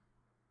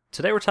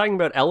Today we're talking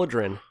about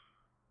Eladrin.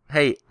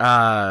 Hey,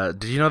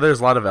 did you know there's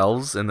a lot of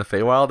elves in the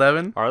Feywild,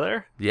 Evan? Are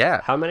there? Yeah.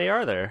 How many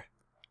are there?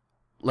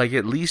 Like,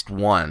 at least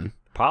one.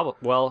 Probably.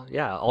 Well,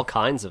 yeah, all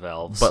kinds of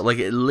elves. But, like,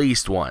 at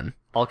least one.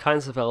 All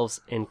kinds of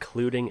elves,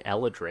 including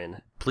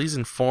Eladrin. Please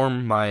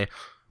inform my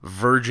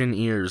virgin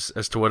ears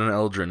as to what an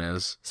Eladrin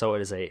is. So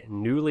it is a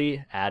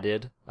newly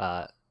added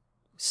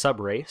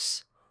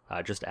sub-race,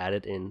 just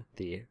added in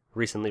the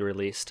recently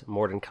released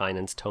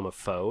Mordenkainen's Tome of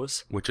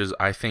Foes. Which is,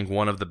 I think,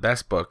 one of the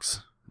best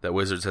books that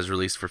Wizards has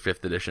released for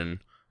 5th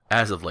edition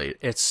as of late.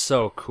 It's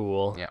so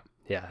cool. Yeah.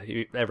 Yeah,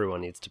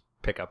 everyone needs to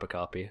pick up a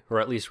copy,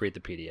 or at least read the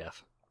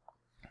PDF.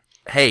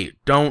 Hey,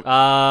 don't...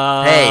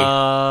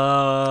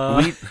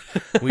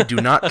 We do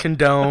not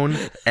condone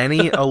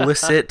any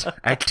illicit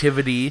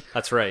activity.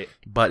 That's right.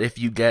 But if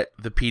you get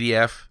the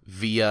PDF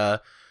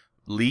via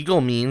legal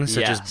means,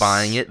 such as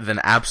buying it, then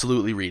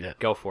absolutely read it.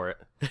 Go for it.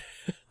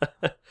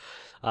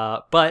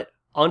 But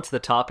onto the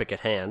topic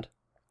at hand.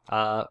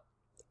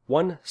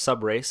 One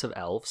subrace of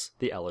elves,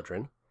 the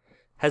Eladrin,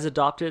 has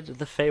adopted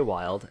the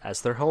Feywild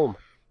as their home.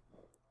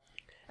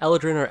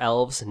 Eladrin are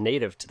elves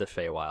native to the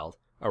Feywild,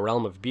 a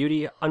realm of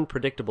beauty,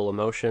 unpredictable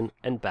emotion,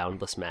 and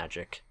boundless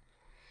magic.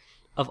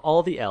 Of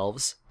all the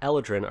elves,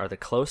 Eladrin are the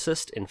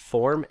closest in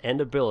form and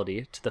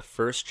ability to the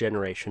first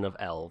generation of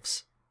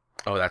elves.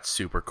 Oh, that's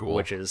super cool.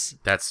 Which is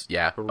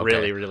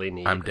really, really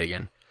neat. I'm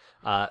digging.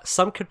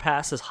 Some could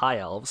pass as high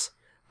elves,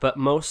 but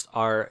most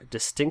are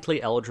distinctly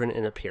Eladrin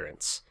in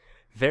appearance.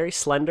 Very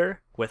slender,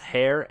 with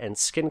hair and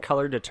skin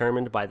color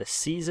determined by the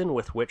season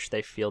with which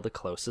they feel the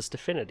closest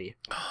affinity.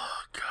 Oh,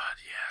 God,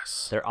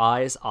 yes. Their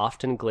eyes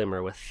often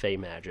glimmer with fey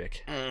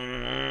magic.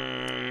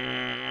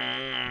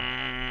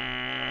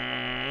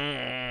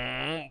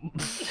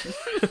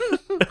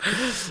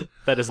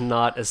 That is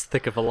not as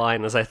thick of a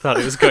line as I thought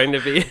it was going to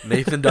be.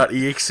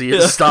 Nathan.exe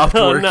has stopped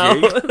working.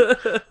 No.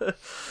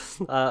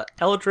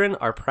 Eladrin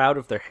are proud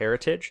of their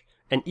heritage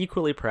and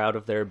equally proud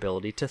of their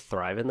ability to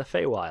thrive in the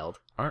Feywild.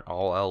 Aren't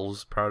all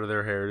elves proud of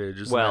their heritage?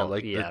 Isn't Well, that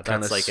like yeah, the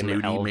kind that's of like an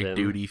snooty elven-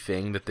 McDuty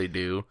thing that they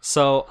do?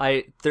 So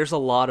there's a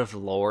lot of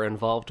lore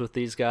involved with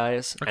these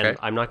guys, Okay. and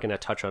I'm not going to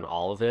touch on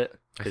all of it.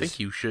 I think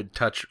you should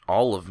touch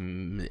all of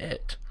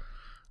it.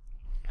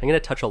 I'm going to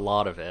touch a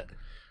lot of it.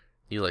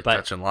 You like But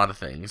touching a lot of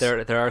things.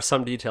 There are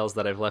some details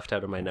that I've left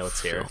out of my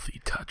notes here.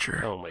 Filthy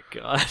toucher. Oh my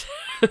god.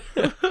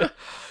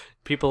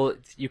 People,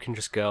 you can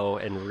just go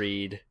and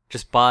read.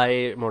 Just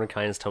buy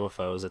Mordenkainen's Tome of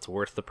Foes. It's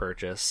worth the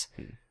purchase.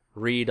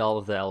 Read all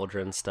of the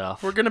Eladrin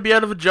stuff. We're going to be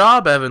out of a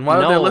job, Evan. Why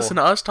would they No. listen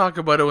to us talk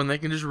about it when they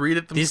can just read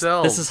it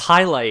themselves? This is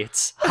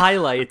highlights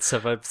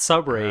of a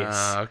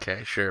subrace.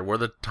 Okay, sure. We're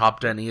the top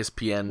 10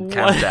 ESPN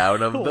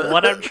countdown of the...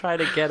 What I'm trying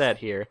to get at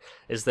here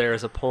is there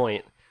is a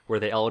point where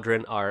the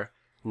Eladrin are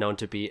known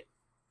to be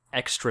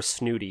extra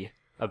snooty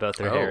about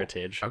their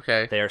heritage.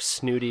 Okay. They are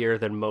snootier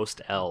than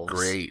most elves.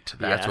 Great.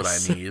 That's what I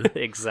Yes. need.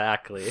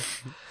 Exactly.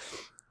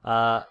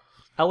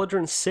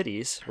 Eladrin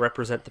cities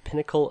represent the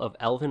pinnacle of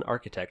elven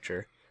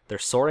architecture. Their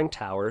soaring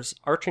towers,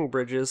 arching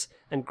bridges,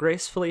 and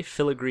gracefully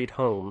filigreed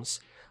homes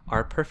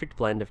are a perfect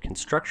blend of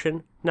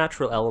construction,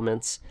 natural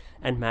elements,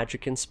 and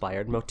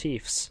magic-inspired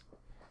motifs.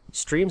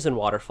 Streams and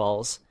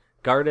waterfalls,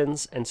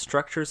 gardens, and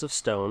structures of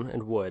stone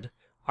and wood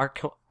are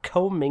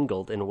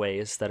commingled in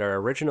ways that are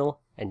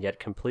original and yet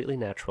completely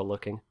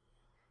natural-looking.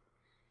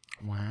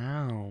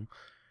 Wow.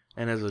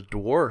 And as a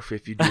dwarf,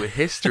 if you do a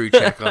history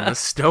check on the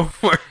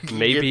stonework...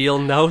 Maybe you'll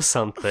know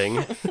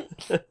something.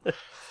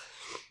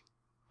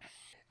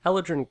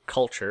 Eladrin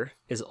culture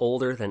is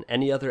older than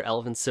any other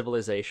elven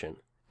civilization,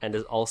 and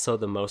is also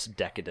the most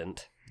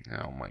decadent.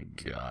 Oh my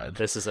god.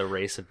 This is a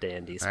race of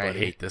dandies, buddy. I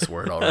hate this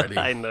word already.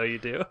 I know you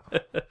do.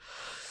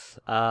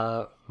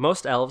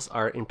 Most elves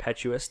are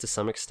impetuous to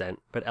some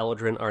extent, but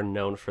Eladrin are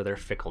known for their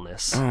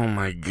fickleness. Oh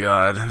my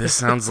god. This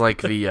sounds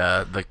like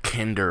the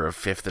Kinder of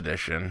 5th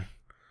edition.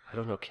 I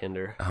don't know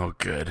Kinder. Oh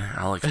good.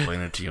 I'll explain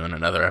it to you in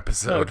another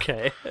episode.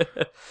 Okay.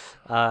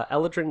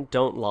 Eladrin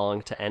don't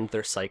long to end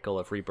their cycle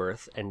of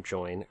rebirth and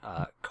join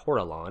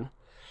Corellon,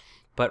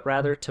 but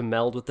rather to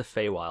meld with the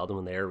Feywild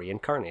when they are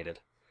reincarnated.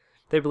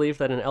 They believe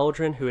that an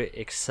Eladrin who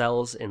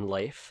excels in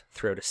life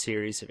throughout a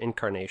series of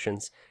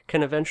incarnations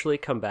can eventually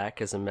come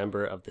back as a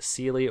member of the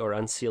Seelie or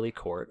Unseelie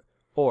court,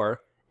 or,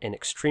 in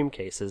extreme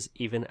cases,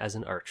 even as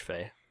an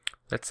Archfey.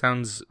 That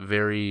sounds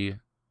very...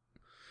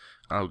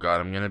 Oh god,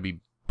 I'm gonna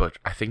be... But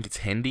I think it's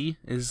Hindi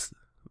is...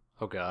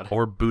 Oh god.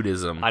 Or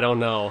Buddhism. I don't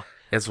know.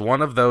 It's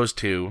one of those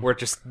two. We're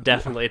just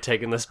definitely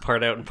taking this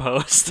part out in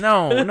post.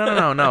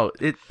 No.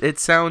 It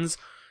sounds...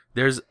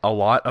 There's a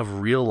lot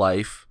of real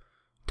life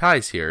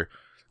ties here,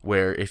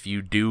 where if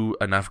you do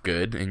enough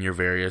good in your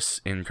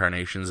various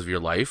incarnations of your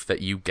life,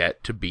 that you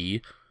get to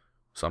be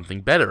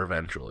something better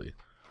eventually.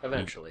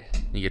 Eventually.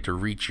 You get to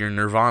reach your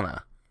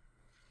nirvana.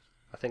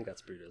 I think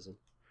that's Buddhism.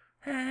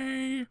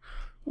 Hey,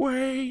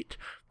 wait,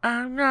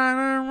 I'm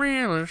gonna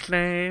real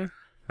estate.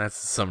 That's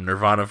some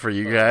Nirvana for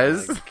you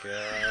guys. Oh my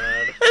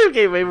god.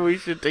 Okay, maybe we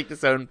should take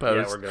this out in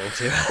post. Yeah, we're going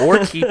to.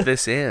 Or keep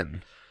this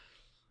in.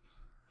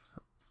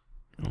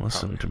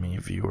 Listen to me,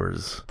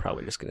 viewers.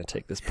 Probably just going to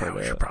take this Yeah, part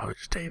we should out. probably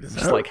just take this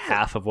Just out. like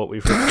half of what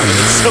we've recorded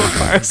so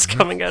far is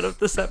coming out of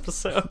this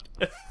episode.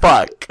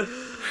 Fuck.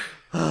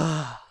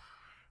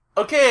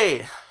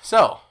 Okay,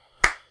 so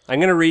I'm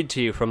going to read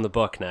to you from the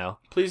book now.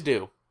 please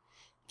do,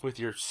 with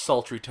your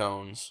sultry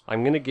tones.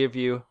 I'm going to give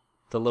you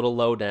the little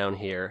lowdown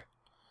here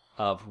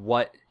of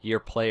what your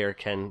player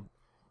can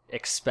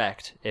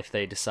expect if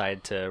they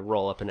decide to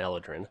roll up an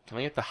Eladrin. Can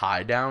I get the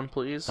high down,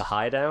 please? The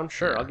high down?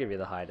 Sure, Yeah. I'll give you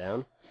the high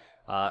down.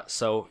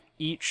 So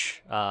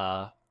each...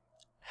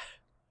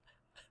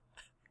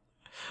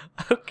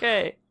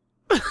 Okay.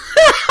 The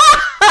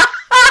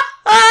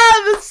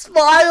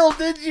smile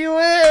did you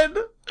in.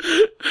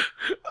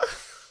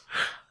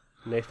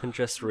 Nathan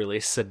just really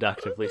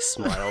seductively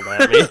smiled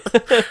at me.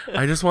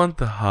 I just want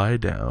the high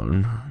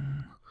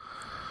down.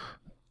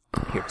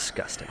 You're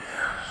disgusting.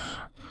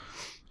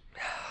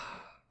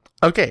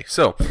 Okay,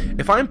 so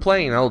if I'm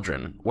playing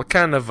Eldrin, what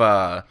kind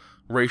of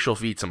racial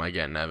feats am I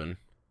getting, Evan?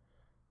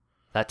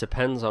 That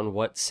depends on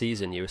what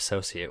season you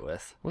associate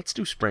with. Let's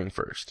do spring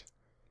first.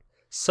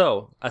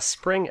 So, a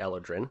spring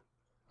Eladrin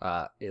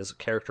is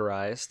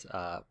characterized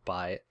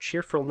by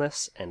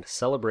cheerfulness and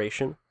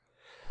celebration,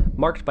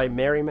 marked by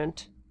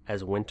merriment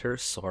as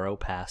winter's sorrow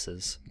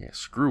passes. Yeah,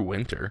 screw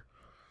winter.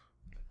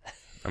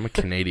 I'm a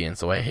Canadian,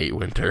 so I hate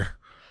winter.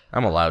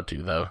 I'm allowed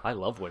to, though. I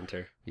love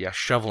winter. Yeah,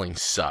 shoveling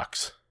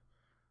sucks.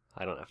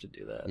 I don't have to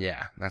do that.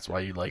 Yeah, that's why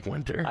you like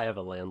winter. I have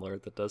a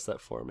landlord that does that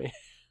for me.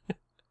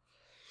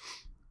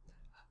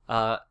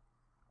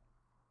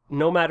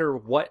 No matter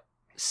what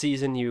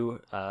season you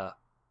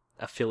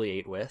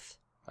affiliate with,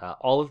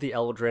 all of the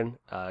Eldrin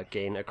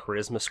gain a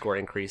charisma score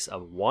increase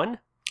of 1,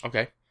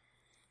 Okay.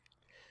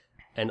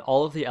 and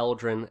all of the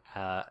Eldrin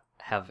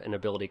have an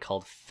ability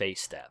called Fey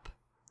Step.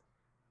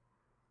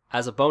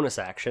 As a bonus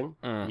action,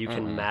 you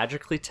can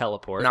magically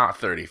teleport Not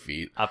 30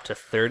 feet. up to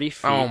 30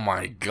 feet Oh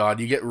my god,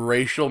 you get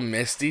racial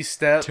misty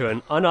step? to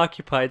an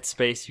unoccupied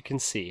space you can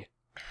see.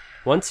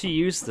 Once you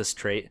use this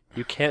trait,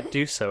 you can't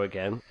do so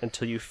again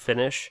until you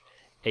finish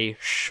a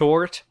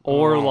short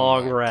or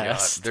long my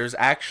rest. God. There's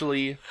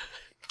actually...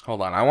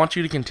 Hold on, I want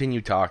you to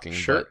continue talking,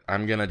 Sure. but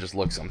I'm gonna just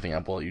look something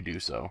up while you do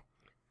so.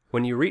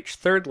 When you reach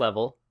 3rd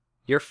level,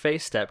 your Fey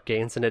Step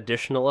gains an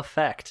additional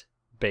effect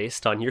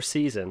based on your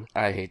season.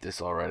 I hate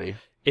this already.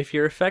 If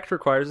your effect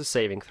requires a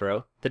saving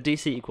throw, the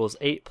DC equals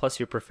 8 plus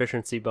your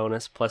proficiency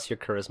bonus plus your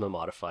charisma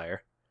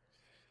modifier.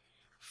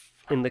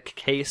 In the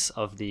case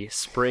of the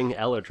Spring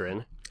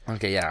Eladrin...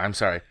 Okay, yeah, I'm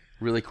sorry.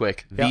 Really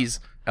quick, Yeah. these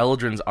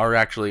Eldrins are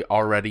actually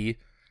already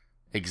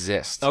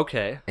exist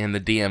Okay. in the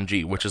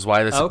DMG, which is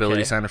why this Okay.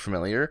 ability sounded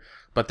familiar,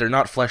 but they're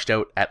not fleshed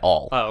out at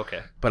all. Oh,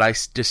 okay. But I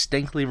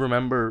distinctly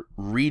remember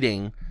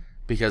reading,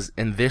 because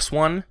in this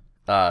one,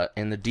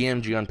 in the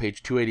DMG on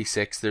page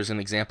 286, there's an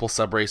example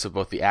subrace of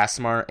both the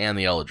Aasimar and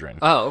the Eladrin.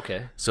 Oh,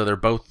 okay. So they're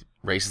both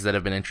races that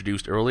have been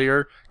introduced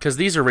earlier, because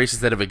these are races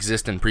that have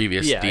existed in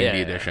previous Yeah, D&D yeah.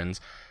 editions,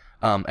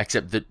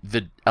 except that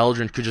the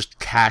Eldrin could just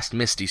cast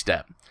Misty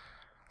Step.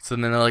 So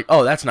then they're like,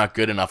 oh, that's not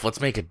good enough, let's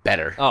make it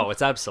better. Oh,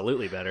 it's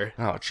absolutely better.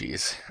 Oh,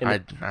 jeez.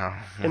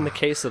 In the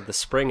case of the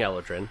Spring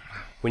Eladrin,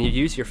 when you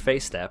use your Fey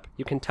Step,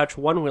 you can touch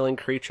one willing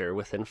creature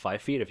within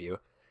 5 feet of you.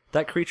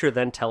 That creature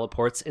then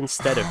teleports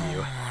instead of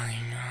you,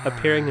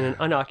 appearing in an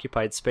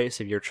unoccupied space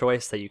of your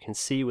choice that you can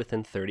see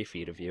within 30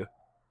 feet of you.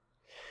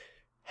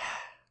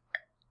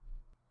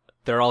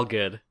 They're all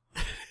good.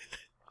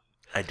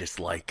 I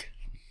dislike.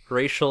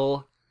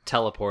 Racial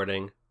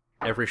teleporting,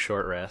 every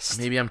short rest.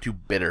 Maybe I'm too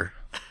bitter.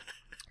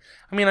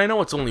 I mean, I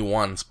know it's only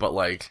once, but,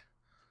 like,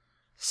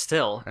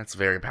 Still, that's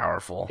very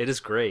powerful. it is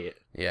great.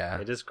 Yeah.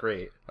 It is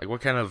great. Like,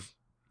 what kind of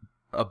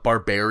a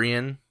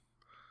barbarian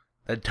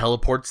that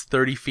teleports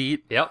 30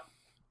 feet? Yep,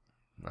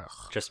 Ugh.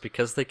 just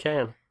because they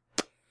can.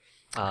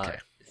 Okay.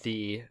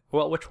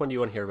 Which one do you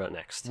want to hear about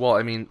next? Well,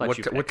 I mean, Let what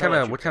you what pick. kind I'll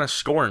let of you what kind of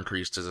score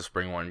increase does a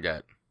spring one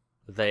get?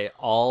 They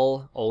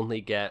all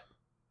only get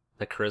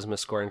the charisma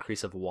score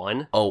increase of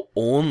 1. Oh,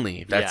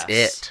 only that's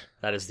Yes. it.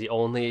 That is the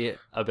only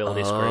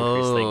ability score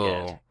increase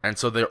they get. And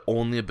so their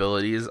only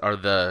abilities are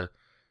the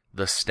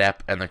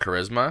step and the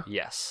charisma.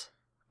 Yes.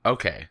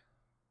 Okay.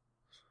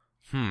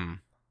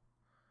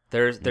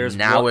 There's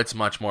now one, it's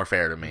much more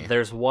fair to me.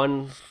 there's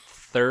one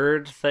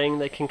third thing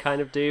they can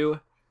kind of do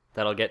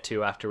that I'll get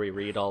to after we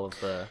read all of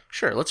the...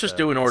 Sure, let's just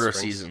the- do an the order of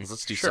springs. seasons.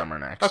 Let's do Sure. summer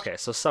next. Okay,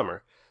 so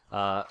summer.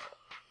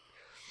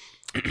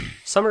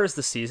 Summer is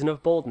the season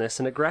of boldness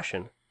and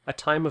aggression, a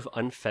time of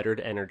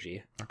unfettered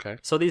energy. Okay.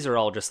 So these are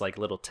all just like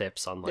little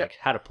tips on like Yep.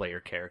 how to play your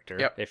character.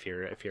 Yep. If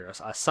you're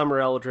a summer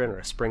Eladrin or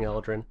a spring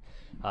Eladrin,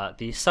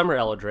 the summer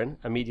Eladrin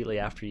immediately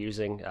after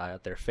using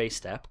their Face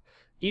Step,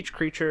 each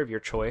creature of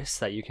your choice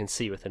that you can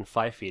see within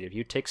 5 feet of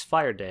you takes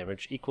fire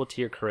damage equal to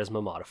your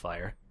charisma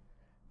modifier.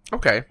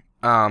 Okay.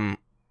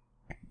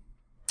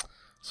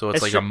 So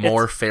it's like a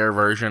more fair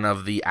version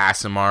of the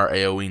Aasimar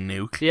AoE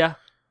nuke. Yeah.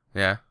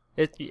 Yeah.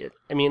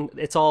 I mean,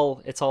 it's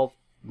all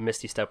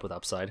Misty Step with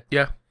upside.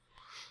 Yeah.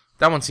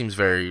 That one seems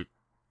very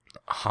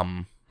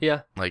hum.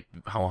 Yeah. Like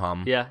ho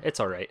hum. Yeah. It's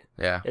all right.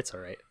 Yeah. It's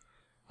all right.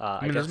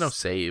 I mean, there's no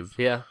save.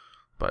 Yeah.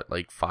 but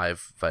like 5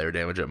 fire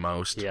damage at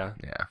most. Yeah.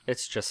 Yeah.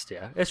 It's just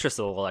a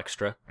little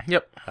extra.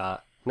 Yep.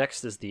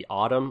 Next is the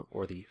autumn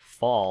or the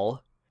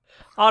fall.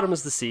 Autumn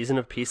is the season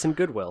of peace and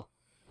goodwill,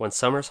 when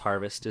summer's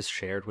harvest is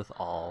shared with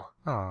all.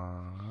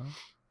 Aww.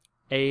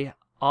 A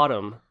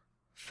autumn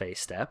phase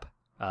step.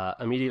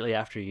 Immediately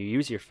after you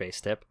use your phase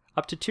step,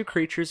 up to 2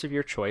 creatures of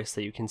your choice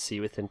that you can see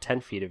within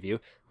 10 feet of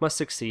you must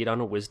succeed on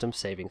a wisdom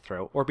saving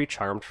throw or be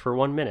charmed for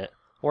 1 minute,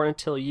 or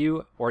until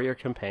you or your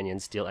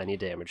companions deal any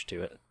damage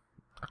to it.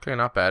 Okay,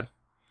 not bad.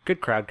 Good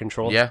crowd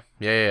control. Yeah.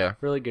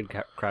 Really good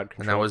crowd control.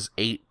 And that was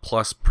 8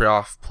 plus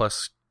pre-off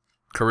plus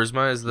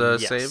charisma is the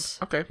Yes.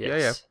 save? Okay,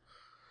 Yes.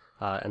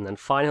 And then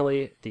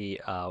finally,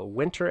 the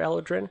winter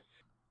Eladrin.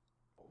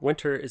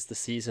 Winter is the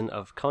season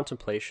of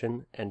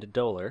contemplation and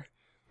dolor,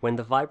 when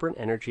the vibrant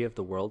energy of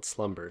the world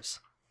slumbers.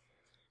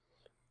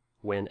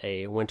 When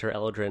a winter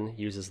Eladrin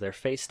uses their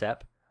face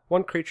step,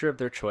 1 creature of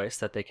their choice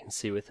that they can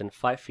see within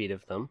 5 feet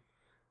of them,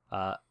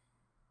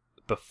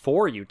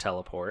 before you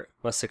teleport,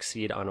 must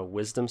succeed on a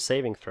wisdom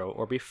saving throw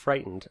or be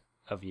frightened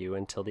of you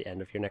until the end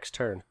of your next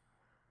turn.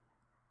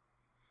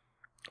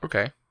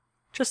 Okay.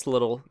 Just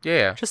little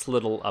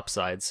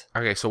upsides.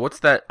 Okay, so what's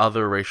that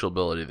other racial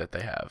ability that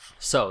they have?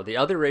 So, the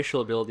other racial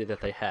ability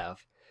that they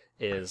have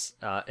is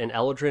an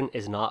Eladrin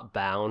is not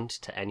bound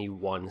to any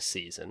one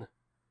season.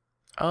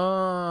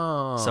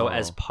 Oh. So,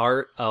 as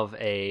part of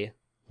a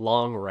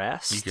long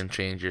rest, you can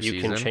change your you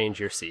season? can change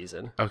your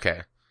season.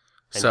 Okay.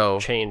 And So,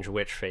 change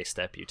which face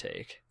step you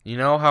take. you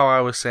know how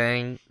I was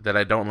saying that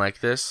I don't like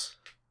this?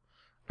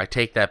 I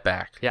take that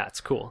back. Yeah,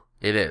 it's cool.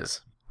 It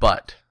is.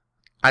 But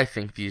I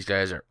think these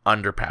guys are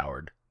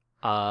underpowered.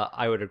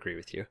 I would agree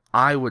with you.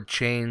 I would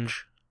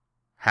change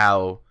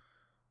how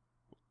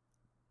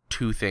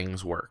 2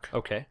 things work.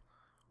 Okay.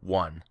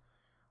 1,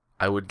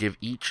 I would give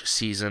each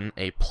season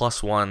a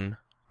 +1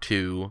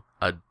 to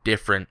a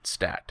different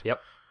stat.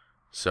 Yep.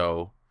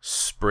 So,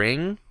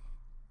 spring,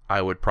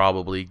 I would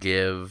probably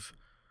give...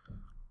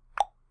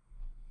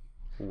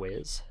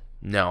 Whiz.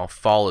 No,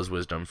 fall is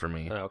wisdom for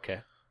me.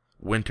 Okay.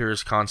 Winter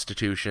is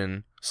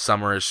constitution,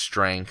 summer is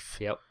strength,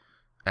 Yep.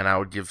 and I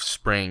would give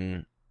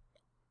spring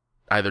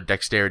either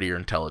dexterity or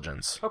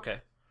intelligence,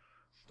 Okay,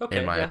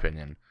 in my yeah.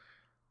 opinion.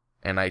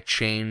 And I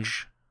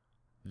change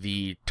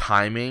the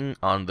timing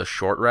on the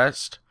short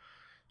rest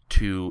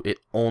to it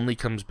only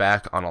comes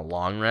back on a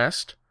long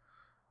rest,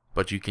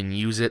 but you can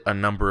use it a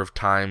number of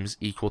times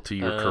equal to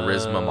your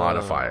charisma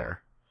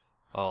modifier.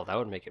 Oh, that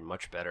would make it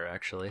much better,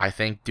 actually. I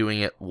think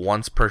doing it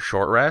once per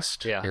short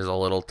rest Yeah. is a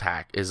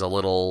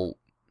little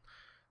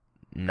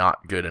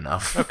not good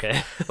enough.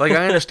 Okay. Like,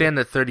 I understand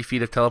that 30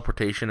 feet of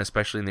teleportation,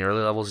 especially in the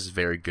early levels, is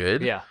very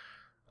good. Yeah.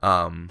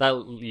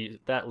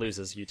 That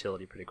loses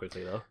utility pretty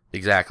quickly, though.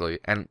 Exactly.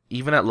 And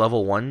even at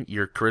level 1,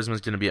 your charisma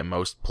is going to be at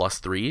most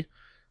 +3,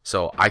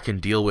 so I can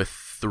deal with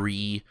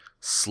 3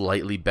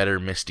 slightly better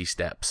misty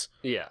steps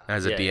Yeah.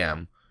 as a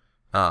DM.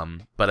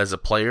 But as a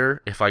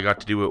player, if I got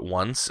to do it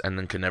once and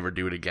then could never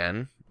do it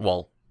again,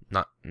 well,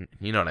 not,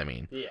 you know what I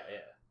mean. Yeah.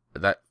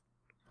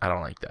 I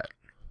don't like that.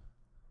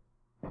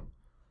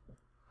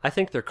 I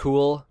think they're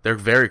cool. They're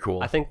very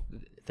cool. I think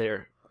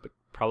they're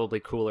probably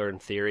cooler in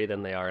theory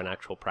than they are in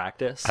actual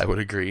practice. I would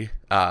agree.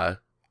 I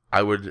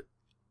would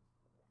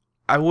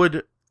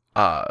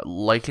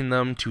liken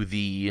them to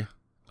the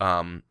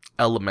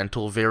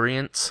elemental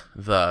variants,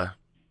 the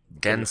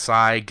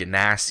Gensai,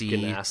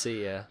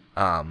 Ganassi, yeah.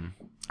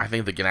 I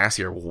think the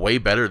Ganassi are way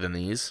better than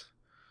these.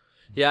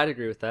 Yeah, I'd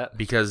agree with that.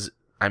 Because,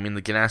 I mean,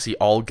 the Ganassi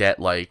all get,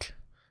 like,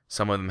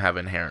 some of them have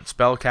inherent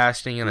spell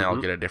casting, and they all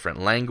get a different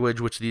language,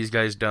 which these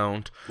guys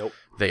don't. Nope.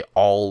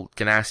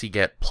 Ganassi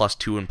get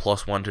 +2 and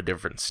 +1 to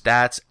different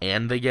stats,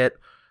 and they get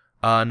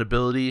an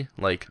ability,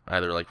 like,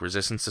 either, like,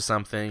 resistance to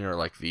something, or,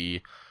 like,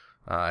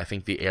 I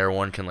think the air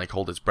one can, like,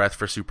 hold its breath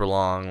for super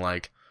long,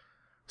 like...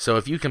 So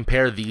if you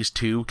compare these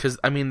two, because,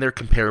 I mean, they're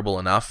comparable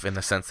enough in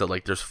the sense that,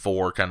 like, there's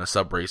 4 kind of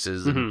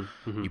sub-races, and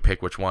you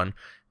pick which one.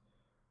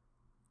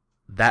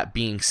 That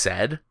being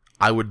said,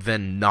 I would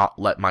then not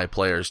let my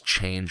players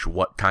change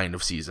what kind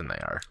of season they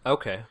are.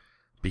 Okay.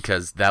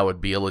 Because that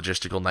would be a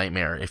logistical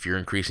nightmare if you're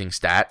increasing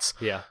stats.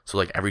 Yeah. So,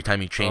 like, every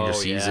time you change a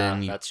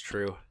season... Yeah, that's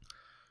true.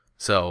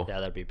 So... Yeah,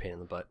 that'd be a pain in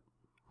the butt.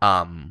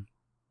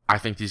 I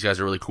think these guys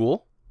are really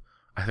cool.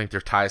 I think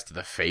their ties to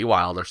the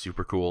Feywild are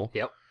super cool.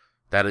 Yep.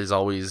 That is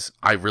always...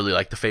 I really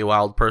like the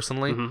Feywild,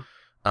 personally.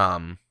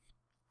 And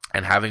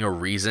having a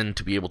reason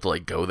to be able to,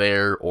 like, go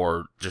there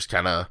or just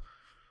kind of,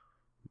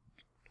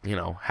 you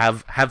know,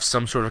 have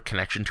some sort of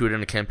connection to it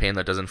in a campaign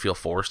that doesn't feel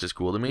forced is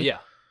cool to me. Yeah.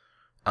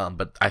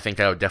 But I think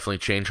I would definitely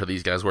change how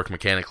these guys work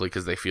mechanically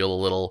because they feel a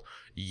little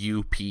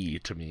UP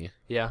to me.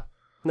 Yeah.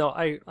 No,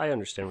 I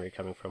understand where you're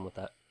coming from with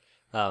that.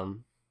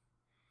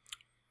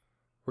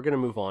 We're going to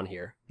move on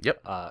here.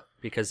 Yep.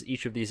 Because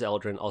each of these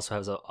Eldrin also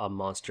has a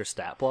monster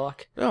stat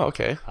block. Oh,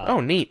 okay.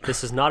 Neat.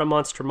 This is not a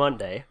Monster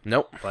Monday.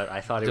 Nope. But I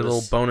thought it a was...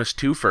 little bonus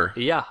twofer.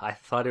 Yeah, I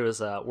thought it was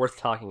worth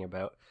talking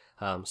about.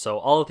 So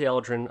all of the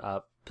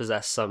Eldrin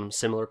possess some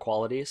similar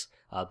qualities.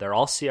 They're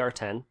all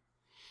CR10.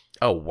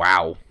 Oh,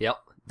 wow. Yep.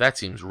 That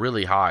seems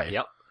really high.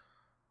 Yep.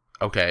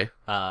 Okay.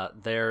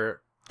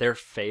 Their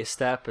phase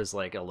step is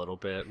like a little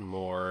bit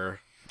more.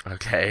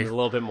 Okay. It's a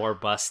little bit more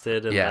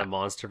busted in the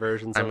monster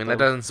versions. I mean, that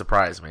doesn't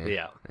surprise me.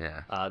 Yeah.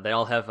 Yeah. They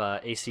all have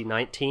AC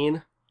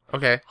 19.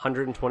 Okay.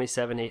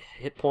 127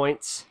 hit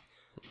points.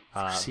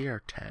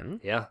 CR10?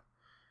 Yeah.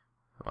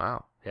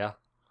 Wow. Yeah.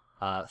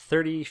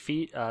 30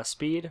 feet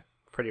speed,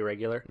 pretty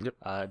regular.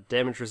 Yep.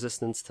 Damage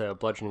resistance to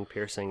bludgeoning,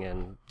 piercing,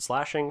 and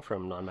slashing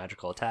from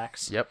non-magical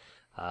attacks. Yep.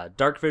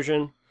 Dark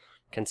vision,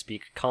 can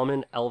speak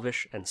Common,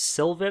 Elvish, and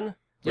Sylvan,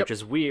 which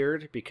is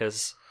weird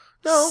because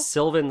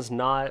Sylvan's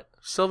not...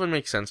 Sylvan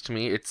makes sense to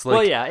me. It's like...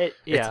 Well, yeah.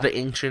 It's the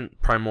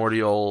ancient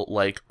primordial,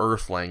 like,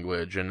 earth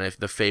language, and if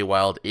the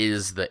Feywild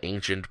is the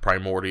ancient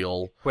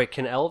primordial... Wait,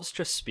 can elves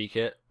just speak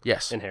it?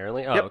 Yes.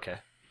 Inherently? Oh, Yep. okay.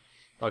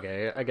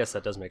 Okay, I guess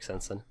that does make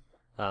sense then.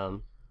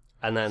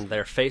 And then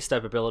their phase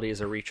step ability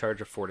is a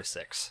recharge of 4 to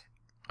 6.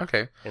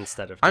 Okay.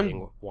 Instead of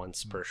being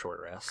once per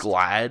short rest.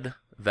 Glad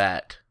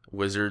that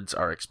Wizards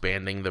are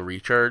expanding the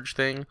recharge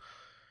thing.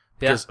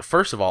 Because,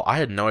 first of all, I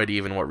had no idea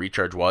even what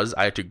recharge was.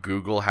 I had to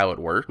Google how it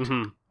worked,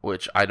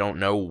 which I don't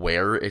know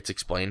where it's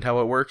explained how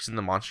it works in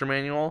the monster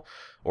manual,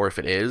 or if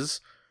it is,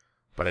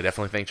 but I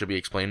definitely think it should be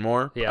explained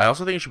more. Yeah. I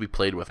also think it should be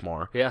played with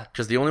more. Yeah.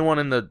 Because the only one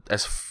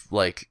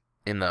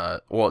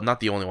well, not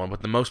the only one,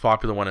 but the most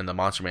popular one in the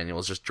monster manual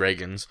is just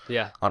dragons.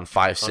 Yeah. On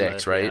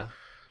 5/6, right? Yeah.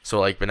 So,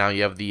 like, but now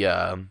you have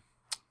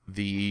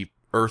the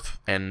earth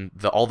and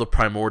all the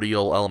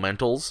primordial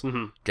elementals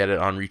get it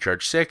on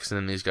recharge 6, and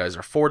then these guys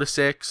are 4 to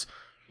 6.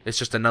 It's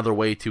just another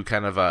way to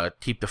kind of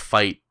keep the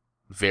fight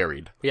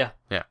varied. Yeah.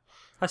 Yeah.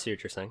 I see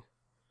what you're saying.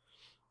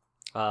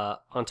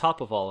 On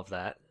top of all of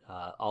that,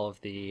 all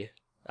of the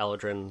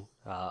Eladrin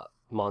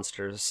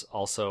monsters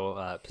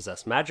also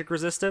possess magic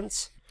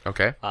resistance.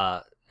 Okay.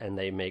 And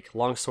they make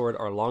longsword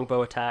or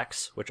longbow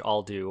attacks, which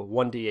all do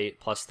 1d8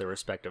 plus their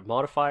respective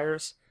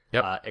modifiers.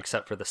 Yep.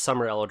 Except for the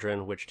Summer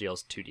Eladrin, which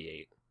deals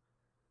 2d8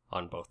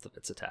 on both of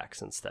its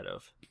attacks instead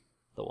of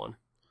the one.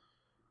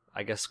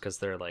 I guess because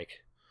they're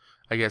like...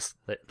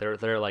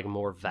 They're like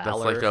more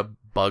valor. That's like a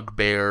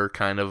bugbear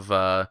kind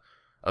of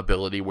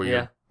ability where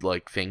you're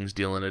like things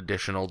deal an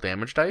additional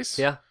damage dice.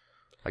 Yeah,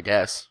 I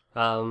guess.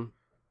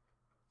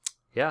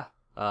 Yeah.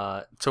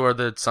 So are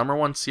the summer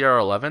ones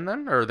CR11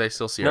 then, or are they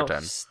still CR10? No,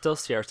 still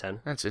CR10.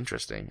 That's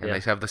interesting. And they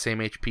have the same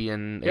HP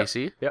and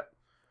AC. Yep.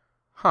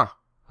 Huh.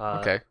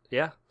 Okay.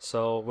 Yeah.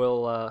 So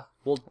we'll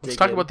let's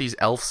talk about these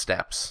elf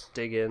steps.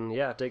 Dig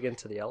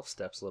into the elf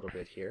steps a little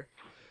bit here.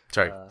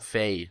 Sorry,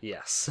 Fey.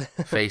 Yes.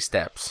 Fey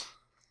steps.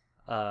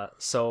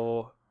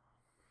 So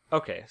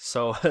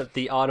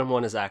the autumn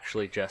one is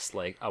actually just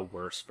like a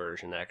worse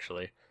version,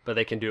 actually, but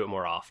they can do it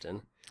more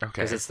often. Okay.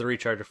 Because it's the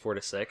recharge of 4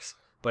 to 6,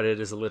 but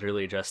it is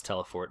literally just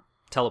teleport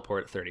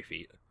 30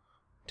 feet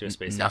to a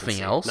space.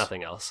 Nothing else?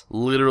 Nothing else.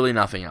 Literally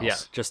nothing else. Yeah,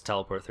 just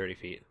teleport 30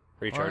 feet.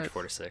 Recharge What?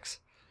 4 to 6.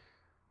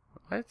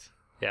 What?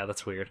 Yeah,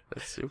 that's weird.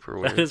 That's super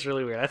weird. That is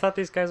really weird. I thought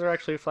these guys were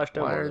actually fleshed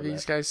out. Why more are than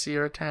these that. guys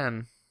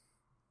CR10?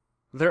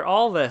 They're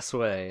all this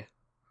way.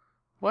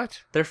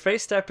 What? Their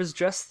face step is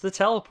just the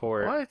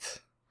teleport. What?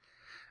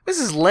 This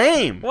is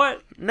lame.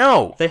 What?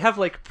 No. They have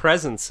like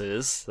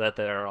presences that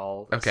they're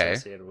all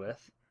associated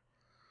with.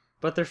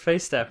 But their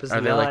face step is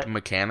Are they like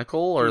mechanical,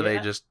 or are they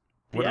Yeah. just...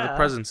 What do the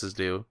presences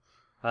do?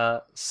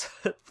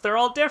 They're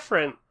all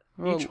different.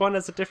 Well, Each one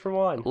has a different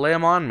one. Lay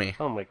them on me.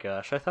 Oh my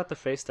gosh, I thought the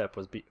face step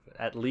was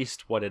at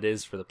least what it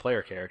is for the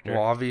player character.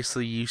 Well,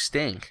 obviously you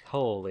stink.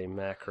 Holy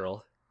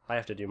mackerel. I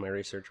have to do my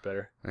research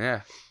better.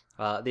 Yeah.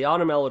 The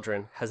Autumn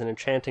Eladrin has an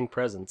enchanting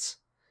presence.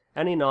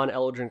 Any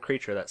non-Eladrin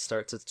creature that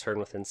starts its turn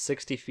within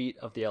 60 feet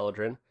of the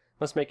Eladrin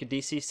must make a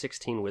DC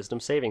 16 Wisdom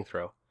saving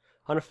throw.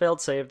 On a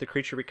failed save, the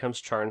creature becomes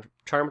charmed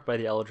by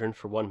the Eladrin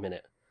for 1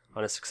 minute.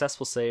 On a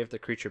successful save, the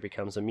creature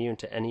becomes immune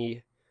to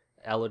any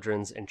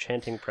Eladrin's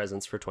enchanting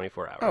presence for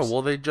 24 hours. Oh,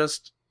 well, they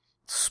just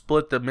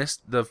split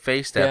the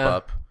face step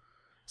up.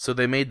 So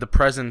they made the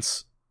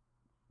presence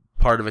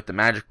part of it the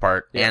magic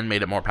part and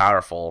made it more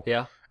powerful.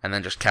 Yeah. And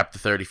then just kept the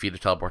 30 feet of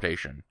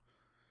teleportation.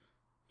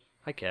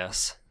 I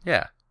guess.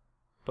 Yeah.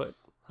 But,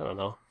 I don't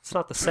know. It's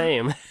not the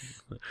same.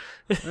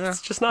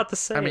 It's just not the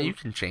same. I mean, you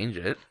can change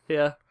it.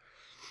 Yeah.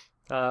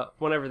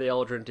 Whenever the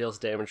Eladrin deals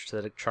damage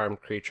to the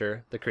charmed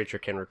creature, the creature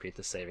can repeat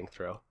the saving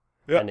throw,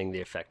 ending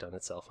the effect on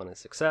itself on a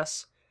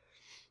success.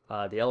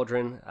 The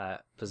Eladrin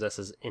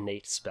possesses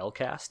innate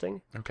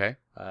spellcasting. Okay.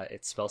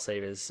 Its spell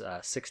save is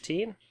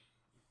 16,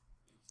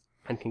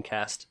 and can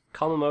cast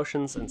Calm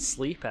Emotions and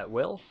Sleep at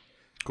will.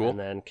 Cool. And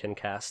then can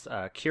cast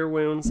Cure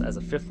Wounds as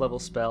a 5th level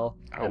spell,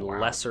 and wow.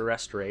 Lesser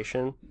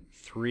Restoration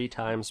 3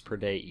 times per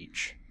day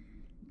each.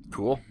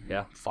 Cool.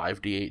 Yeah.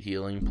 5d8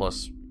 healing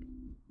plus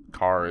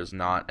Car is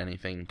not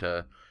anything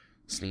to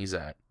sneeze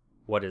at.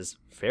 What is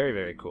very,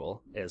 very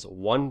cool is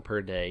 1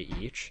 per day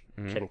each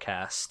can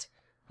cast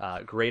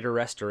Greater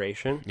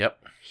Restoration.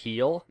 Yep.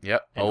 Heal.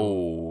 Yep.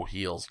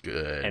 Heal's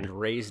good. And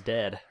Raise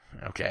Dead.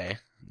 Okay.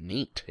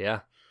 Neat.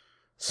 Yeah.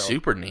 So,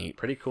 super neat.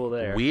 Pretty cool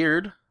there.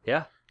 Weird.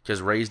 Yeah. Because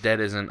Raise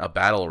Dead isn't a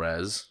battle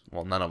res.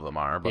 Well, none of them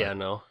are. But, yeah,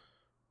 no.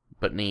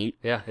 But neat.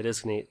 Yeah, it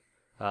is neat.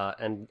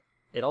 And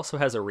it also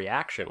has a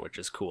reaction, which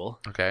is cool,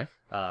 Okay.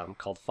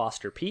 called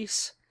Foster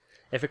Peace.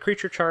 If a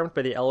creature charmed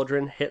by the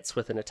Eladrin hits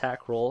with an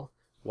attack roll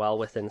while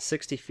within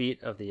 60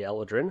 feet of the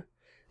Eladrin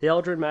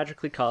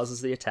magically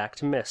causes the attack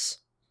to miss,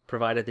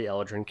 provided the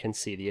Eladrin can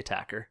see the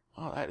attacker.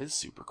 Oh, that is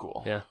super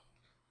cool. Yeah.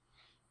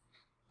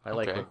 I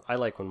Okay.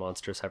 like when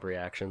monsters have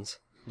reactions.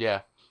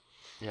 Yeah.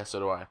 Yeah, so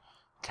do I.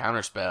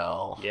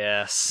 Counterspell.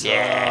 Yes.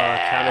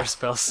 Yeah.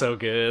 Counterspell's so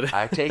good.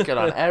 I take it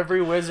on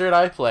every wizard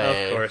I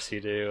play. Of course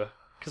you do.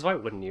 Because why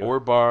wouldn't you? Or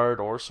bard,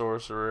 or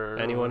sorcerer.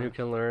 Anyone who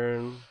can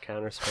learn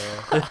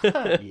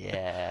Counterspell.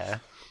 Yeah.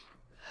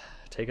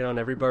 Take it on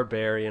every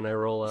barbarian I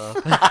roll up.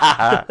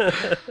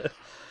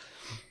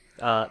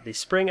 The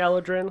Spring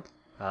Eladrin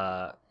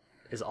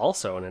is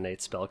also an innate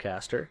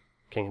spellcaster.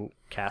 Can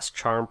cast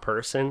Charm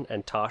Person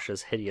and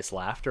Tasha's Hideous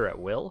Laughter at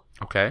will.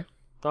 Okay.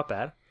 Not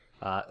bad.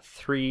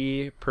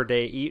 3 per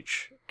day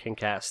each. Can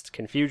cast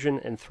Confusion,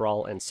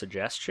 Enthrall, and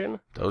Suggestion.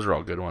 Those are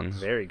all good ones.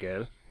 Very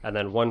good. And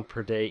then 1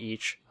 per day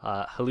each.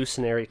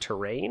 Hallucinatory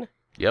Terrain.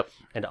 Yep.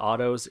 And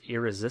Otto's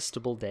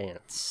Irresistible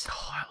Dance.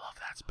 Oh, I love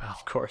that spell.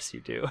 Of course you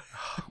do.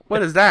 What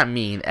does that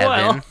mean,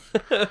 Evan?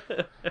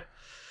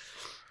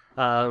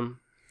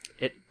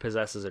 It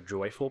possesses a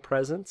Joyful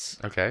Presence.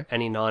 Okay.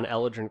 Any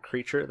non-Eladrin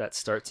creature that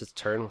starts its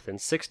turn within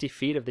 60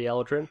 feet of the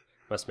Eladrin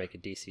must make a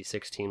DC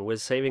 16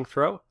 Wiz saving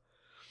throw,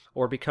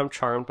 or become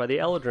charmed by the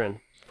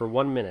Eladrin for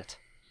 1 minute.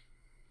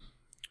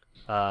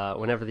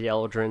 Whenever the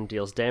Eladrin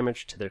deals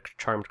damage to the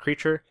charmed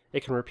creature,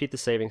 it can repeat the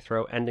saving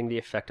throw, ending the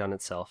effect on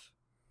itself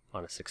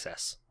on a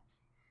success.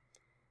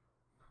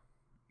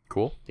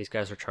 Cool. These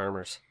guys are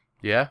charmers.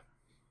 Yeah.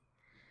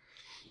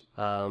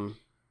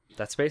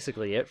 That's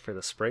basically it for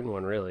the spring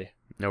one, really.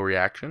 No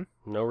reaction?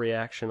 No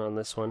reaction on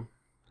this one.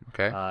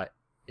 Okay.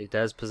 It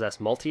does possess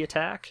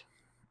multi-attack.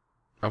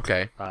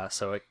 Okay.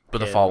 So it But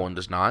the can- fall one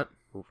does not?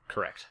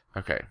 Correct.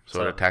 Okay. So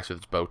So- it attacks with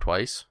its bow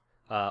twice?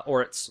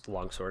 Or its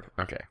longsword.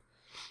 Okay.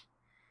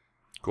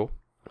 Cool.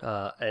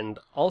 And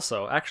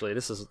also, actually,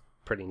 this is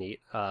pretty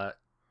neat.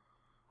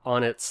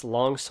 On its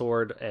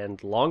longsword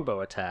and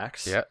longbow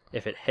attacks, Yeah.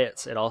 if it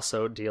hits, it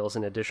also deals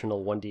an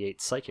additional 1d8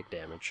 psychic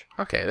damage.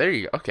 Okay, there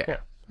you go. Okay. Yeah.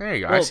 There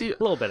you go. A I see.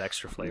 little bit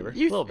extra flavor.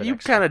 You little bit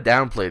extra. kind of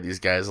downplayed these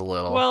guys a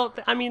little. Well,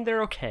 I mean,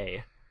 they're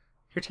okay.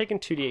 You're taking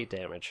 2d8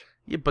 damage.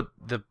 Yeah, but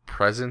the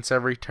presence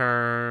every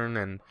turn,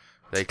 and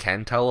they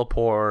can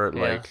teleport.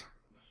 Yeah. Like,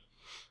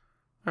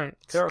 all right,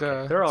 They're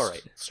okay. They're all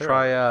right. Let's They're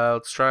try.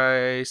 Let's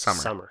try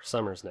summer.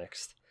 Summer's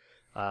next.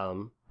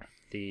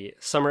 The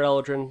Summer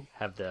Eladrin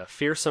have the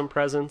Fearsome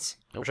Presence,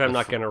 which I'm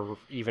not going to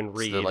even It's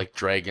read. the like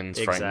dragons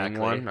frightening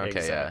one.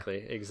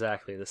 Okay,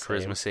 exactly the same.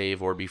 Charisma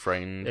save or be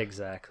frightened.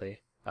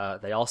 Exactly.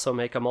 They also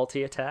make a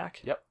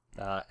multi-attack. Yep.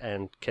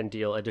 And can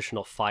deal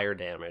additional fire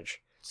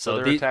damage. So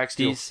their the- attacks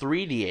deal these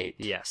 3d8.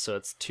 Yes, so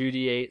it's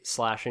 2d8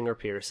 slashing or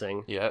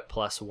piercing. Yep.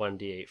 Plus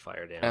 1d8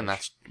 fire damage. And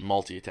that's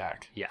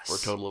multi-attack. Yes. For a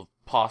total of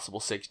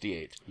possible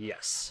 6d8.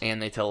 Yes. And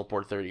they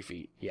teleport 30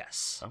 feet.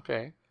 Yes.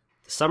 Okay.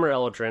 The Summer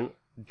Eladrin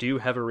do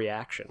have a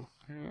reaction.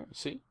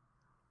 See?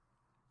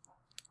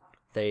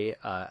 They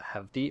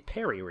have the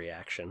parry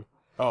reaction.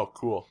 Oh,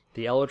 cool.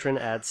 The Eladrin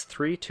adds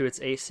 3 to its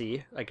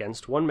AC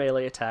against one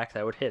melee attack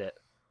that would hit it.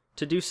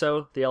 To do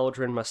so, the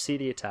Eladrin must see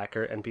the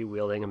attacker and be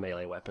wielding a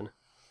melee weapon.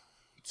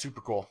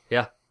 Super cool.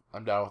 Yeah,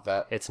 I'm down with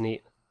that. it's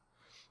neat.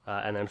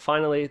 And then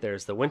finally,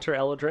 there's the Winter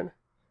Eladrin.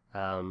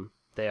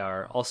 They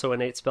are also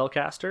innate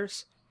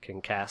spellcasters,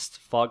 can cast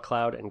Fog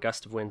Cloud and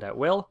Gust of Wind at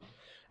will,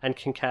 and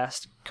can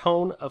cast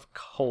Cone of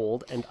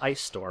Cold and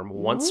Ice Storm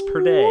once per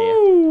day.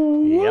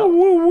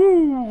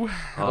 Yep.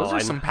 Those are I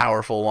some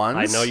powerful ones.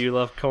 I know you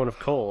love Cone of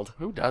Cold.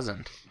 Who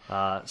doesn't?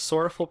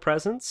 Sorrowful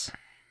Presence.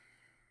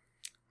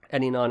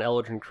 Any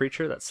non-Eladrin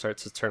creature that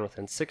starts its turn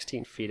within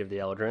 16 feet of the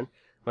Eladrin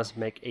must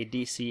make a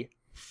DC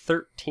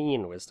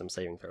 13 Wisdom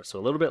saving throw, so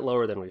a little bit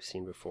lower than we've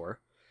seen before.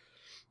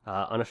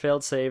 On a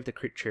failed save, the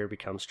creature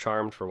becomes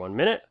charmed for 1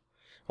 minute.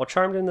 While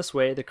charmed in this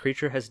way, the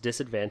creature has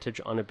disadvantage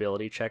on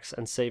ability checks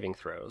and saving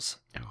throws.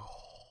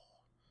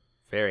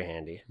 Very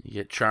handy. You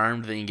get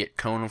charmed, then you get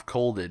Cone of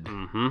Colded.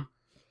 Mm-hmm.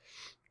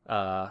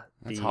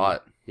 That's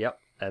hot. Yep.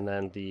 And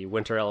then the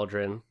Winter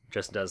Eladrin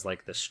just does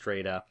like the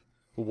straight up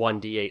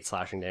 1d8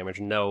 slashing damage,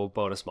 no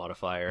bonus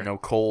modifier. No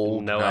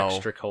cold. No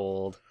extra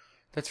cold.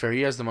 That's fair.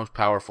 He has the most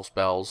powerful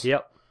spells.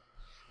 Yep.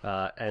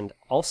 And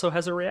also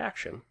has a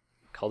reaction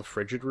called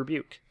Frigid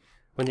Rebuke.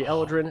 When the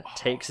Eladrin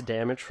takes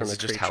damage from Is a it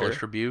just creature,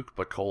 Hellish Rebuke,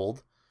 but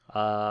cold?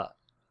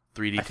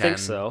 3d10 I think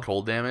so.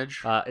 cold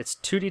damage? it's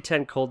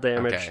 2d10 cold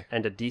damage Okay.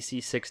 and a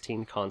DC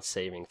 16 con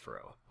saving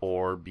throw.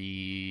 Or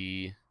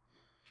be...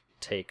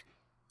 Take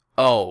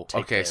Oh,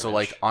 Take okay. So,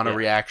 damage. like, on a Yeah.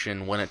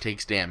 reaction, when it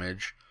takes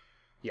damage,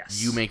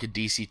 yes. you make a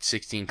DC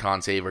 16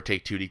 con save or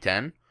take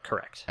 2d10,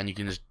 correct. and you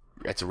can just...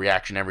 It's a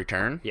reaction every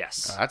turn?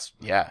 Yes. That's...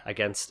 Yeah.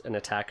 Against an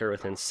attacker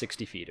within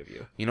 60 feet of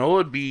you. You know what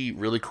would be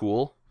really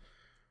cool?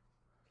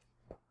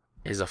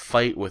 Is a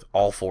fight with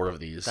all 4 of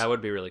these. That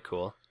would be really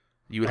cool.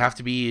 You would have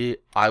to be,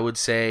 I would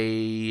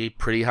say,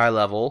 pretty high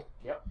level.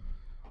 Yep.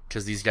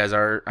 Because these guys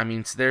are, I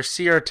mean, they're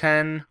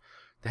CR10.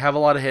 They have a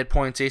lot of hit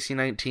points, AC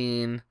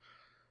 19.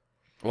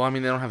 Well, I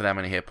mean, they don't have that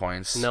many hit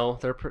points. No,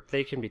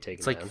 they can be taken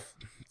It's like down.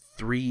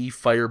 3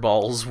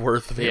 fireballs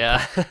worth of hit Yeah.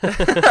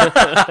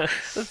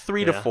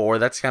 3 to 4.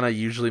 That's kind of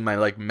usually my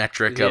like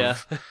metric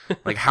of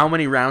like how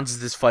many rounds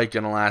is this fight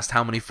gonna last?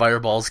 How many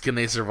fireballs can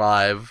they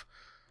survive?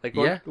 Like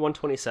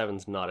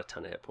 127's not a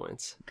ton of hit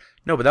points.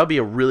 No, but that would be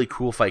a really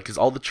cool fight because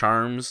all the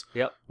charms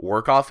Yep.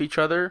 work off each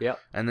other. Yep.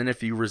 And then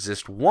if you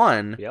resist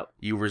one,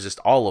 you resist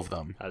all of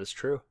them. That is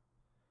true.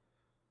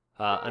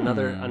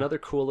 Another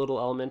cool little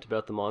element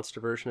about the monster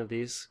version of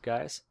these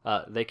guys,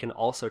 they can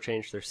also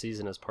change their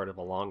season as part of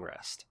a long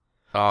rest.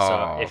 Oh,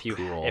 so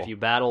cool. if you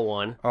battle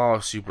one,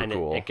 super and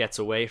cool. it gets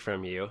away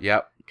from you,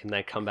 yep, can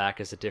then come back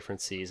as a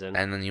different season,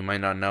 and then you might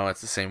not know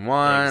it's the same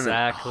one.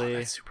 Exactly.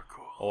 That's super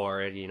cool.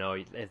 Or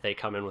if they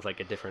come in with like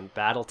a different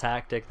battle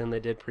tactic than they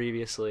did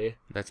previously.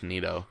 That's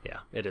neato. Yeah,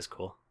 it is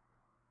cool.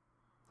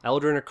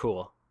 Eladrin are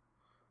cool.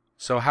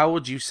 So how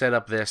would you set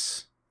up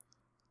this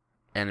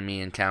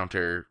enemy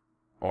encounter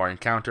or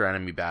encounter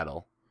enemy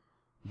battle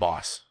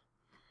boss?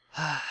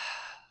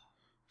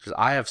 Because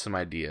I have some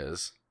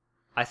ideas.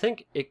 I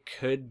think they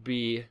could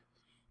be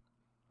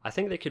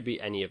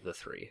any of the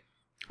three.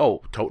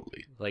 Oh,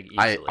 totally. Like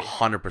easily. I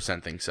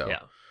 100% think so.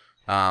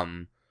 Yeah.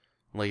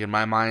 Like in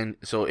my mind,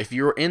 so if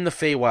you're in the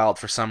Feywild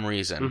for some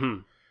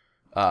reason,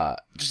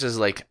 just as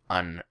like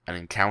an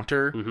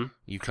encounter,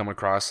 you come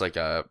across like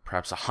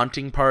perhaps a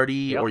hunting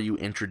party, or you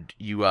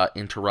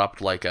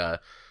interrupt like a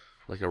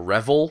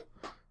revel,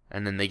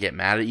 and then they get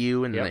mad at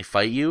you and then they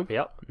fight you.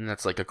 Yep. And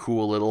that's like a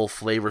cool little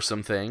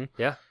flavorsome thing.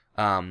 Yeah.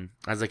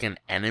 As like an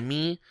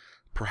enemy,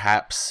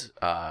 perhaps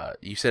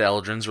you said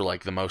Eladrins are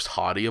like the most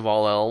haughty of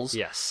all elves.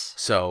 Yes.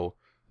 So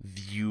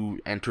you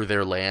enter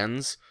their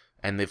lands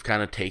and they've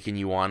kind of taken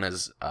you on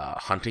as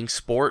hunting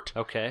sport.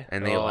 Okay.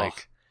 And they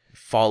like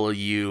follow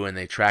you and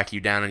they track you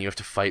down and you have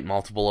to fight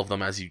multiple of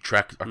them as you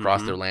trek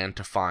across their land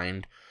to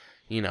find,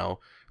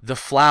 the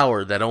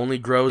flower that only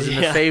grows in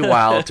the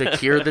Feywild to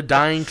cure the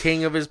dying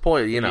king of his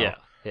poison,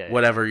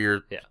 whatever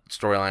your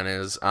storyline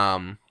is.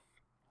 And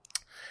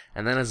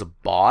then as a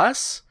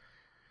boss,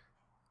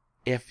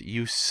 if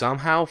you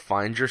somehow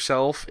find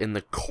yourself in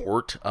the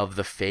court of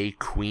the Fey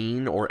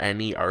Queen or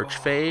any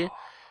Archfey,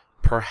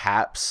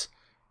 perhaps,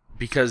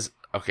 because,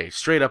 okay,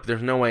 straight up,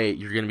 there's no way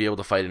you're going to be able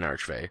to fight an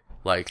Archfey.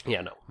 Like,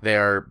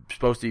 they're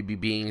supposed to be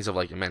beings of,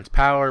 like, immense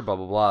power, blah,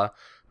 blah, blah,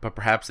 but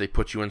perhaps they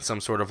put you in some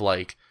sort of,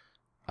 like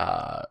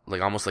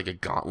almost like a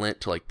gauntlet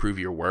to, like, prove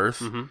your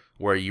worth,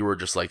 where you were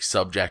just, like,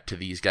 subject to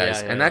these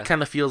guys. And that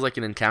kind of feels like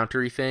an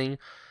encounter-y thing,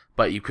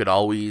 but you could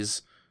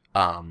always,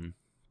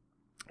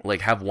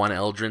 like, have one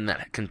Eladrin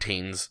that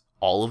contains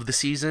all of the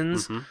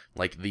seasons,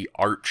 like the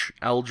Arch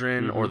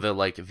Eladrin or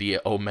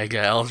the Omega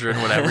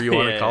Eladrin, whatever you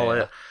want to call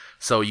it.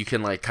 So you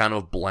can, like, kind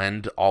of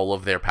blend all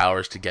of their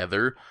powers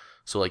together.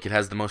 So, like, it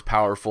has the most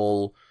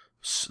powerful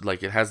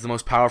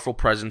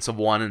presence of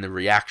one and the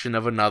reaction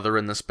of another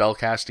and the spell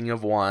casting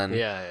of one.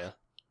 Yeah.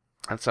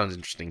 That sounds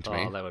interesting to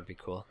me. Oh, that would be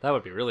cool. That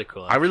would be really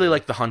cool. Actually. I really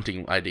like the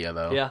hunting idea,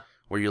 though. Yeah.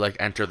 Where you, like,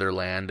 enter their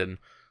land and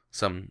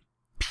some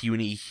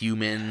puny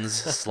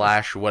humans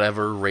 /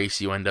 whatever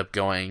race you end up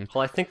going.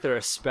 Well, I think they're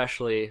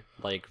especially,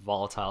 like,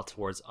 volatile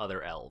towards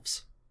other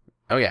elves.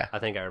 Oh, yeah. I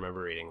think I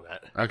remember reading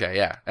that. Okay,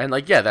 yeah. And,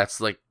 like, yeah,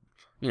 that's, like,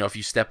 if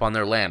you step on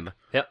their land,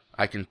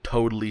 I can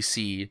totally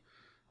see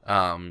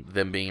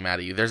them being mad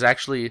at you. There's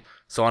actually,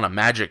 so on a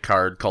magic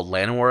card called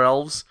Llanowar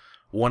Elves,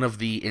 one of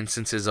the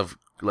instances of,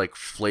 like,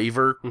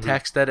 flavor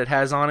text that it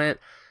has on it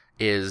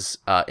is,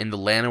 in the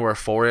Llanowar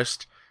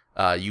Forest,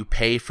 you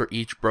pay for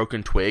each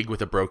broken twig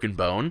with a broken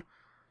bone.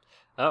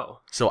 Oh.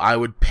 So I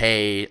would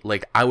play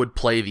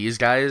these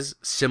guys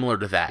similar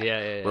to that. Yeah.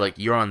 Where, like,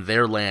 you're on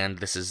their land,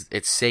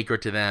 it's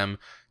sacred to them,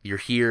 you're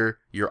here,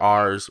 you're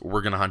ours,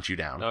 we're gonna hunt you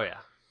down. Oh, yeah.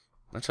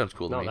 That sounds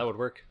cool to me. No, that would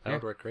work. That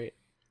would work great.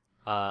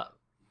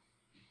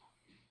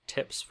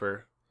 Tips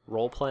for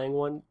role-playing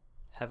one?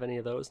 Have any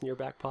of those in your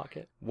back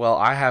pocket? Well,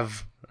 I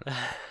have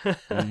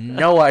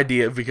no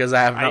idea because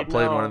I have not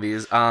played one of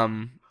these. I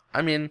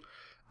mean,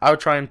 I would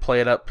try and play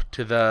it up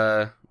to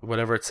the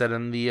whatever it said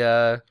in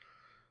the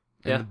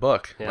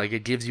book. Yeah. Like,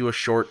 it gives you a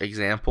short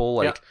example.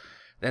 Like,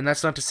 and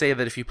that's not to say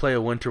that if you play a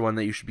winter one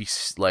that you should be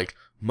like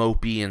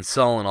mopey and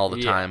sullen all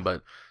the time,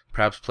 but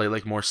perhaps play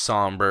like more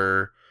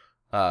somber,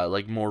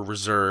 like more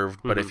reserved.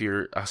 But if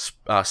you're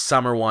a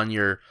summer one,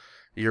 you're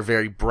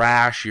very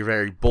brash, you're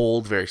very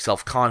bold, very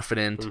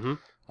self-confident.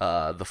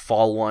 The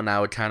fall one, I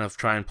would kind of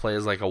try and play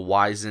as like a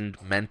wizened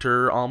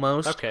mentor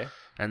almost. Okay.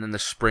 And then the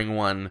spring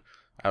one,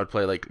 I would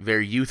play like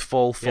very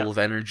youthful, full of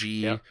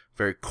energy,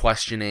 very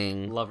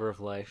questioning. Lover of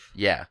life.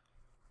 Yeah.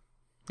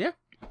 Yeah.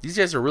 These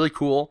guys are really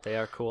cool. They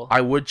are cool.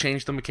 I would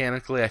change them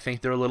mechanically. I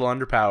think they're a little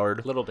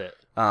underpowered. A little bit.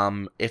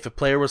 If a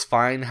player was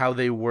fine how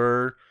they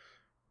were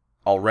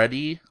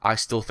already, I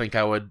still think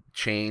I would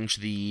change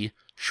the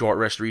short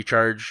rest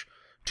recharge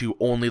to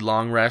only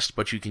long rest,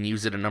 but you can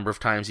use it a number of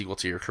times equal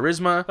to your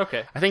charisma.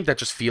 Okay. I think that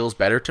just feels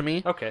better to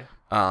me. Okay.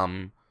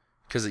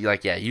 Because,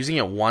 like, using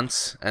it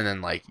once and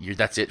then, like,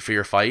 that's it for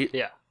your fight.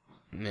 Yeah.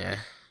 Yeah.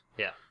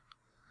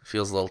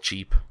 Feels a little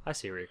cheap. I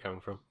see where you're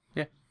coming from.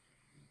 Yeah.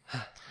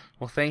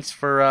 Well, thanks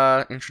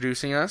for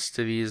introducing us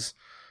to these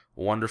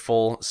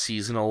wonderful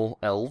seasonal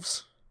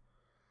elves.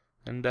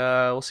 And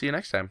we'll see you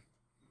next time.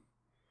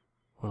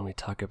 When we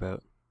talk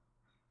about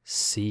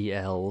sea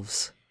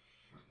elves.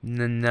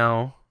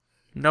 No.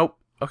 Nope.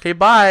 Okay,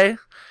 bye.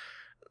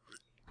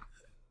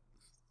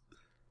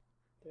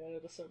 They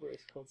added a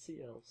subrace called sea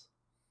elves.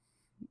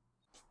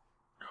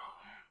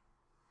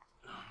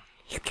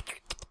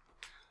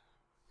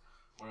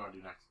 What do I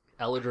do next?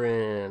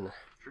 Eladrin.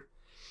 Sure.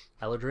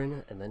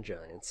 Eladrin and then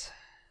giants.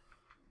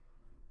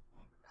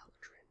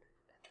 Eladrin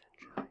and then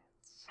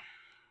giants.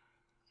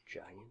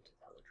 Giant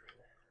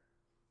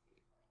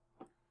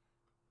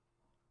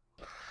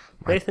Eladrin.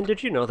 Nathan,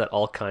 did you know that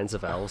all kinds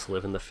of elves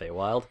live in the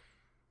Feywild?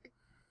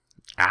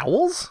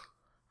 Owls?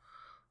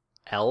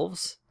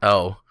 Elves?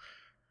 Oh.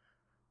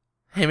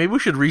 Hey, maybe we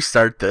should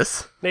restart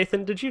this.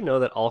 Nathan, did you know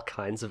that all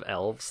kinds of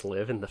elves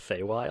live in the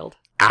Feywild?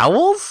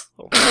 Owls?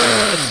 Oh my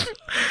God.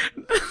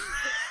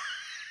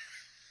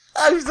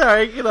 I'm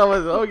sorry.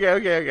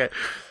 Okay.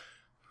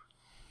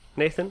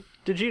 Nathan,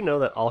 did you know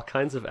that all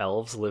kinds of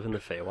elves live in the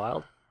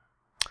Feywild?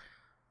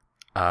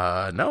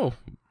 No.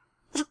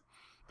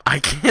 I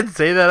can't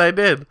say that I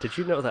did. Did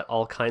you know that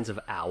all kinds of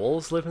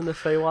owls live in the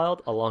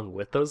Feywild along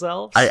with those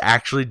elves? I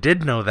actually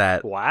did know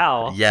that.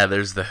 Wow. Yeah,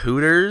 there's the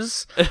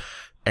hooters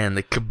and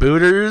the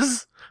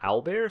kabooters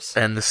Owlbears?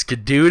 and the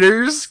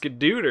skadooters.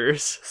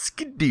 Skadooters.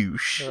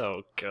 Skadoosh.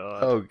 Oh,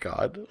 God. Oh,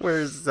 God.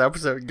 Where's this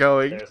episode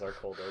going? There's our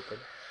cold open.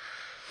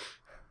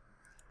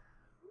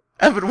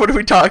 Evan, what are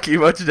we talking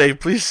about today?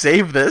 Please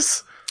save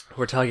this.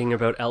 We're talking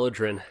about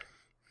Eladrin.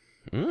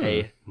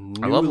 I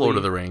love Lord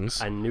of the Rings.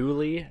 A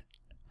newly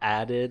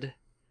added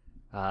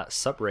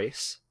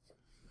subrace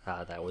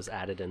that was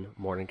added in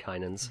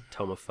Mordenkainen's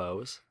Tome of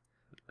Foes.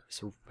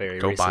 So very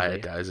Go recently. buy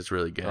it, guys. It's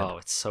really good. Oh,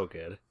 it's so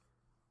good.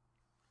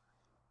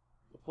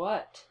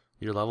 What?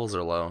 Your levels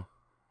are low.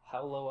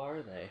 How low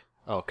are they?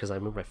 Oh, because I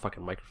moved my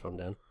fucking microphone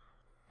down.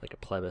 Like a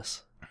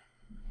plebis.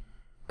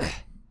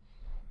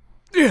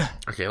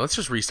 Okay, let's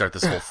just restart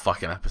this whole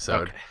fucking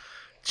episode. Okay.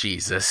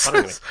 Jesus. I'm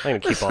gonna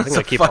keep all. I'm It's gonna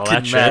a keep all that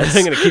fucking shit. mess.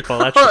 I'm gonna keep all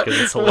that shit because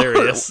it's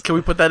hilarious. Can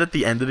we put that at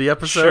the end of the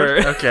episode?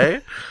 Sure.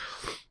 Okay.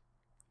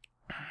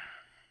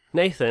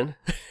 Nathan.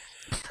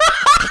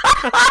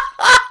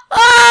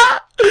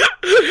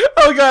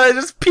 Oh god, I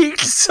just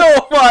peaked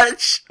so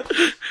much.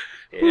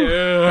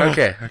 Yeah.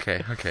 Okay.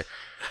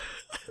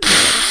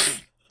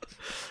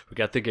 We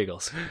got the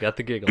giggles.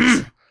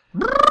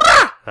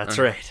 That's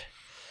right.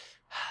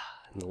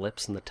 And the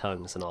lips and the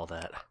tongues and all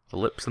that. The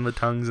lips and the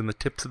tongues and the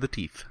tips of the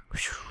teeth.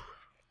 Whew.